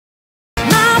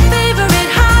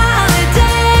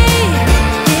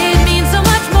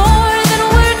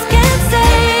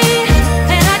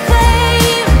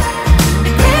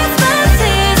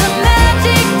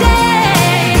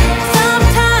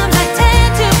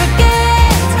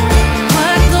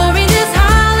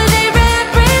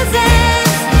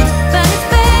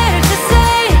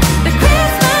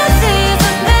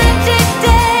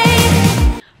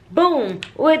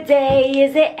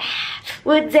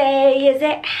What day is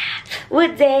it?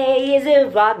 What day is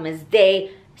it? Vlogmas day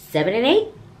 7 and 8.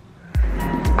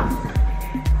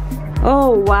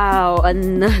 Oh wow,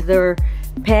 another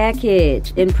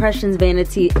package. Impressions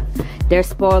Vanity. They're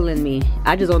spoiling me.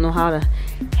 I just don't know how the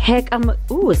heck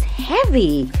ooh, it's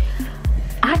heavy.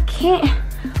 I can't.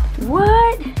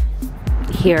 What?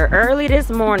 Here early this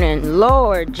morning.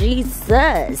 Lord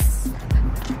Jesus.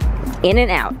 In and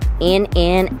out. In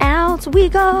and out we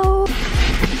go.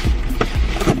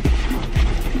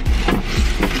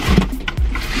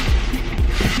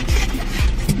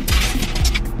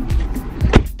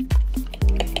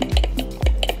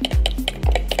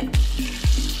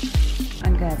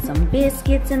 Some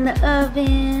biscuits in the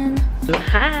oven.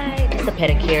 Hi, it's a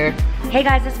pedicure. Hey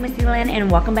guys, it's Missy Lynn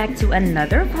and welcome back to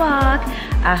another vlog.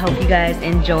 I hope you guys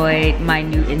enjoyed my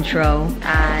new intro.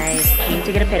 I came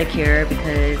to get a pedicure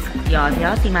because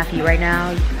y'all see my feet right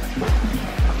now.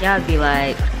 Y'all be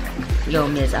like, yo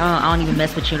miss, I don't even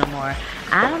mess with you no more.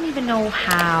 I don't even know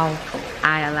how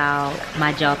I allow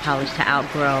my gel polish to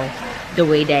outgrow the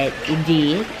way that it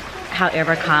did.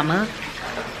 However,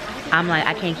 I'm like,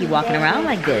 I can't keep walking around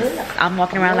like this. I'm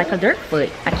walking around like a dirt foot.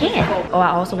 I can't. Oh, I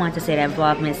also wanted to say that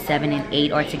Vlogmas 7 and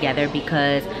 8 are together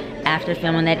because after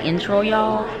filming that intro,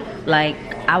 y'all, like,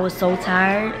 I was so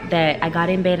tired that I got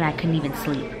in bed and I couldn't even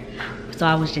sleep. So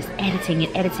I was just editing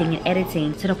and editing and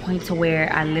editing to the point to where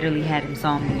I literally had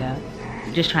insomnia.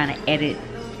 Just trying to edit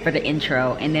for the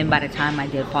intro. And then by the time I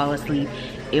did fall asleep,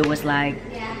 it was like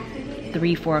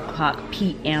 3-4 o'clock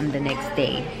p.m. the next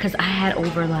day. Because I had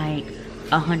over like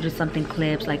 100-something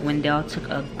clips. Like Wendell took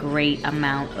a great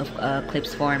amount of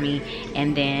clips for me,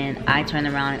 and then I turned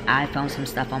around and I found some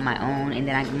stuff on my own, and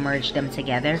then I merged them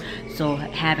together. So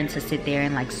having to sit there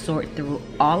and like sort through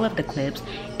all of the clips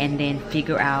and then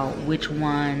figure out which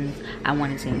ones I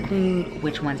wanted to include,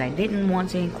 which ones I didn't want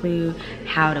to include,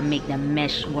 how to make them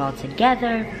mesh well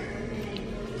together.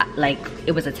 Like,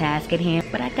 it was a task at hand,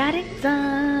 but I got it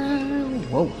done.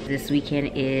 Whoa. This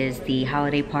weekend is the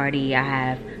holiday party. I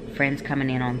have friends coming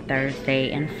in on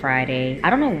Thursday and Friday. I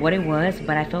don't know what it was,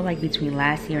 but I felt like between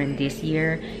last year and this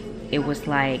year, it was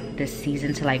like the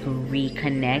season to like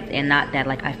reconnect. And not that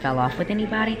like I fell off with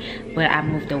anybody, but I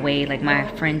moved away. Like my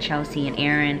friend Chelsea and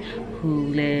Aaron, who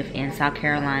live in South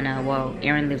Carolina. Well,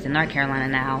 Aaron lives in North Carolina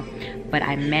now, but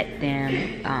I met them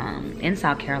in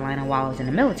South Carolina while I was in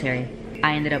the military.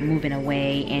 I ended up moving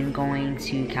away and going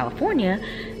to California.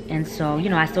 And so, you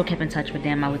know, I still kept in touch with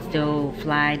them. I would still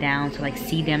fly down to like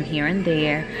see them here and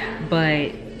there.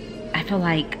 But I feel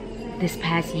like this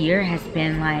past year has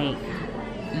been like,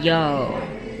 yo,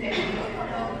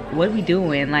 what are we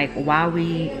doing? Like, why are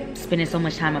we spending so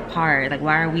much time apart? Like,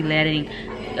 why are we letting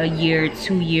a year,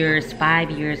 2 years, 5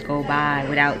 years go by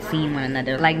without seeing one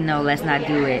another? Like, no, let's not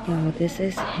do it. Oh, this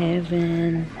is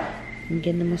heaven. I'm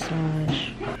getting a massage.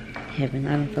 Heaven,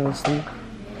 I don't fall asleep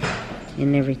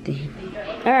and everything.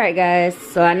 Alright guys,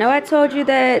 so I know I told you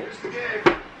that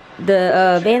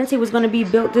the Vanity was going to be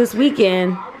built this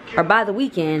weekend, or by the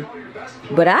weekend,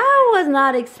 but I was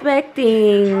not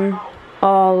expecting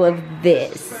all of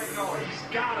this,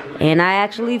 and I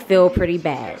actually feel pretty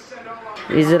bad.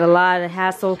 Is it a lot of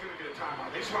hassle?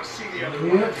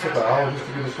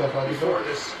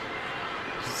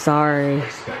 Sorry.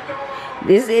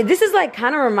 This is like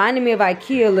kind of reminding me of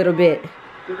IKEA a little bit.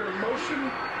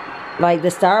 Like the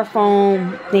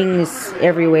styrofoam things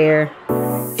everywhere.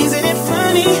 Isn't it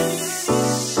funny?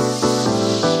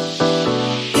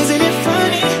 Isn't it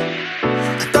funny?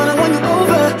 I thought I won you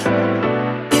over.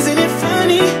 Isn't it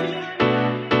funny?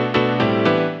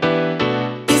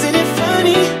 Isn't it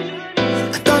funny?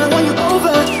 I thought I won you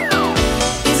over.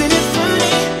 Isn't it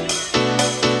funny?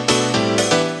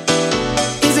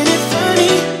 Isn't it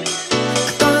funny? I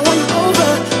thought I won you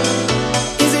over.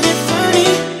 Isn't it funny?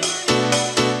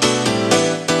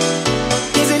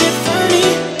 Isn't it funny?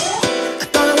 I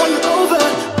thought I won you over.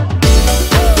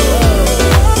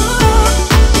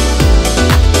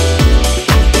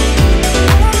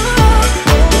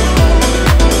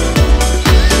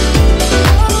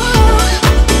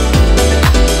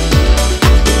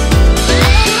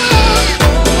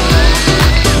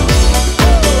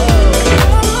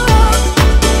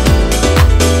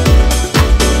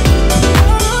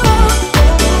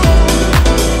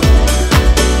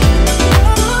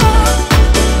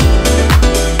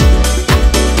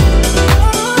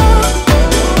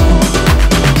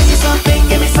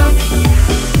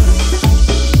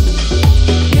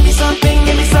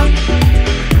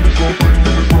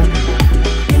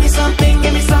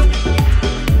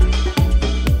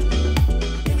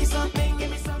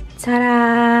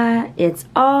 Ta-da! It's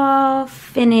all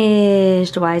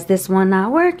finished. Why is this one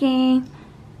not working?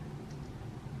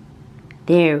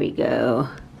 There we go.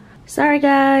 Sorry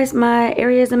guys, my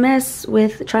area is a mess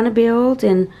with trying to build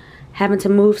and having to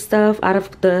move stuff out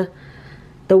of the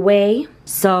way.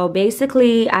 So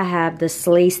basically I have the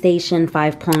Slay Station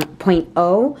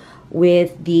 5.0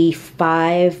 with the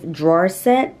 5 drawer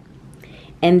set.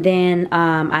 And then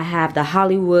I have the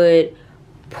Hollywood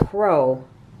Pro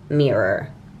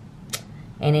mirror.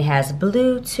 And it has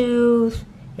Bluetooth.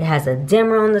 It has a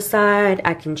dimmer on the side.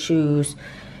 I can choose,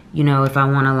 you know, if I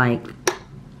want to like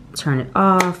turn it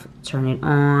off, turn it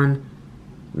on,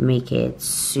 make it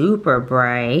super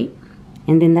bright.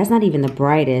 And then that's not even the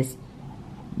brightest.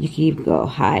 You can even go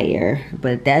higher,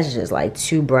 but that's just like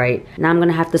too bright. Now I'm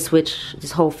gonna have to switch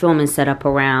this whole filming setup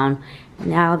around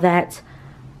now that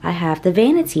I have the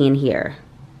vanity in here.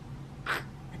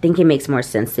 I think it makes more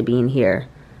sense to be in here.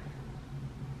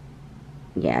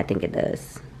 Yeah, I think it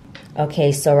does.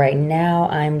 Okay, so right now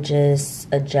I'm just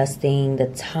adjusting the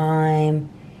time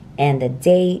and the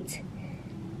date.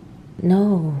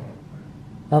 No.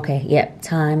 Okay, yep,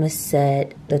 time is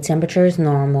set. The temperature is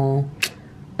normal.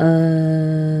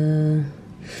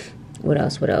 What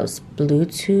else?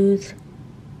 Bluetooth.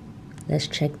 Let's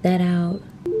check that out.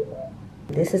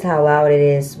 This is how loud it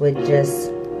is with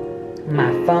just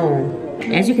my phone.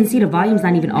 As you can see, the volume's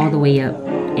not even all the way up,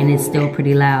 and it's still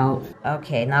pretty loud.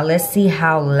 Okay, now let's see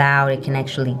how loud it can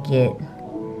actually get.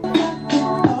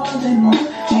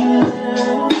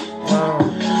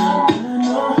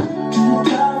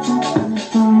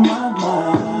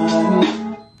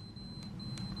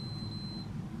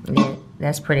 Yeah,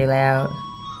 that's pretty loud.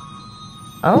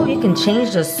 Oh, you can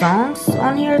change the songs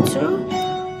on here too?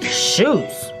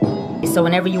 Shoots. So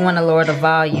whenever you want to lower the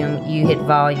volume, you hit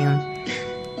volume,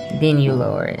 then you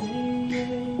lower it.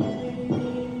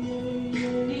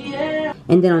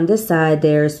 And then on this side,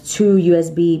 there's 2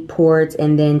 USB ports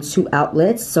and then 2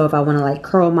 outlets. So if I want to like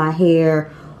curl my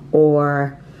hair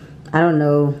or, I don't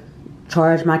know,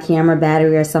 charge my camera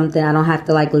battery or something, I don't have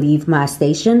to like leave my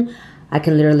station. I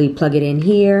can literally plug it in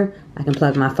here. I can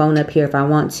plug my phone up here if I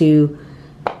want to.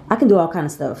 I can do all kind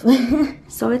of stuff.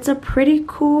 So it's a pretty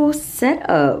cool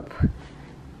setup.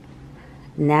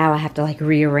 Now I have to like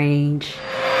rearrange.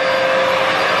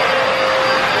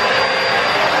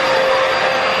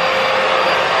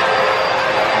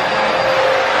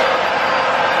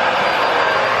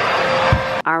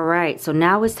 Alright, so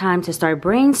now it's time to start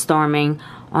brainstorming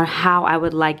on how I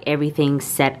would like everything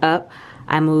set up.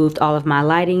 I moved all of my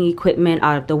lighting equipment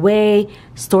out of the way,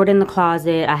 stored in the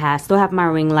closet. I still have my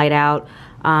ring light out.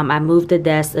 I moved the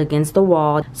desk against the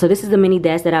wall. So this is the mini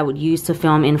desk that I would use to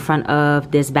film in front of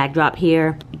this backdrop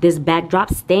here. This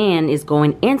backdrop stand is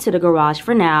going into the garage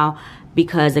for now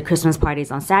because the Christmas party is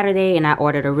on Saturday and I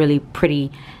ordered a really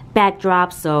pretty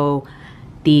backdrop. So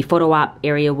the photo op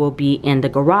area will be in the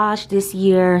garage this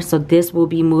year. So this will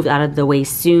be moved out of the way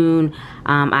soon.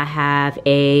 I have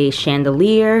a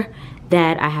chandelier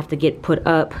that I have to get put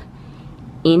up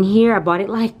in here. I bought it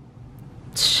like,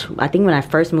 I think when I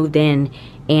first moved in,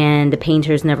 and the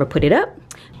painters never put it up,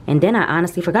 and then I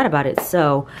honestly forgot about it.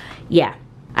 So yeah,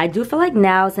 I do feel like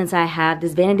now, since I have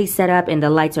this vanity set up and the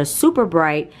lights are super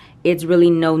bright, it's really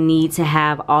no need to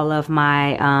have all of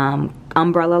my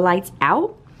umbrella lights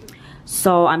out.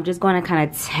 So I'm just going to kind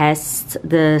of test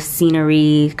the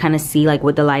scenery, kind of see like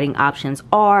what the lighting options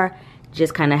are,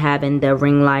 just kind of having the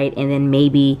ring light and then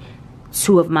maybe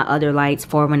 2 of my other lights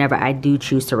for whenever I do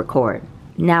choose to record.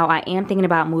 Now I am thinking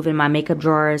about moving my makeup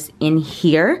drawers in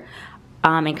here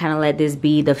and kind of let this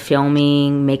be the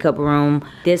filming makeup room.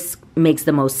 This makes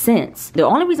the most sense. The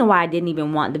only reason why I didn't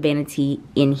even want the vanity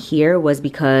in here was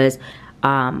because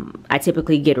I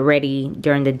typically get ready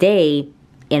during the day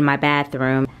in my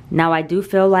bathroom. Now I do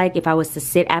feel like if I was to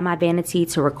sit at my vanity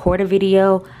to record a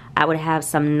video, I would have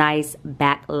some nice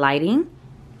back lighting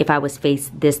if I was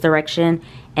faced this direction,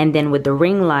 and then with the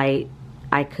ring light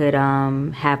I could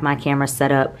have my camera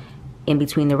set up in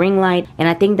between the ring light, and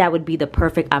I think that would be the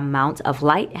perfect amount of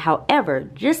light. However,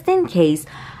 just in case,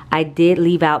 I did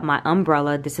leave out my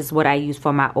umbrella. This is what I use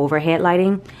for my overhead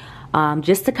lighting,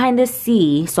 just to kind of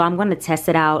see. So I'm going to test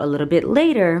it out a little bit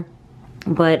later,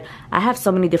 but I have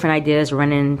so many different ideas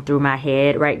running through my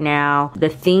head right now. The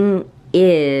thing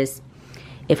is,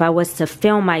 if I was to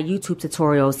film my YouTube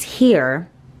tutorials here,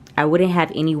 I wouldn't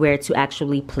have anywhere to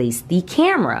actually place the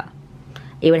camera.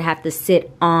 It would have to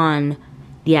sit on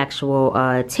the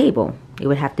actual table. It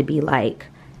would have to be like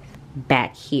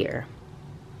back here,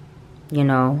 you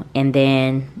know, and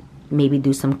then maybe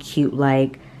do some cute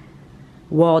like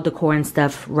wall decor and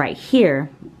stuff right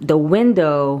here. The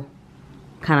window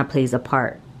kind of plays a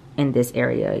part in this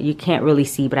area. You can't really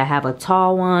see, but I have a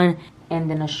tall one and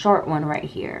then a short one right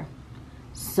here.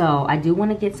 So I do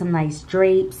want to get some nice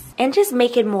drapes and just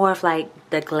make it more of like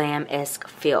the glam-esque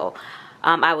feel.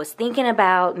 I was thinking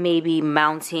about maybe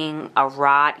mounting a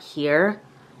rod here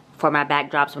for my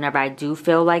backdrops whenever I do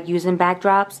feel like using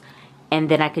backdrops, and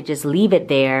then I could just leave it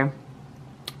there.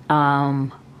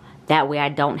 That way I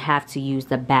don't have to use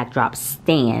the backdrop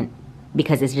stand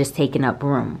because it's just taking up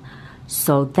room.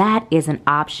 So that is an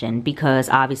option, because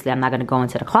obviously I'm not going to go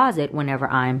into the closet whenever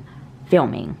I'm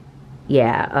filming.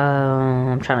 Yeah,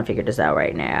 I'm trying to figure this out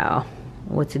right now.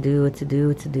 What to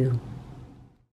do.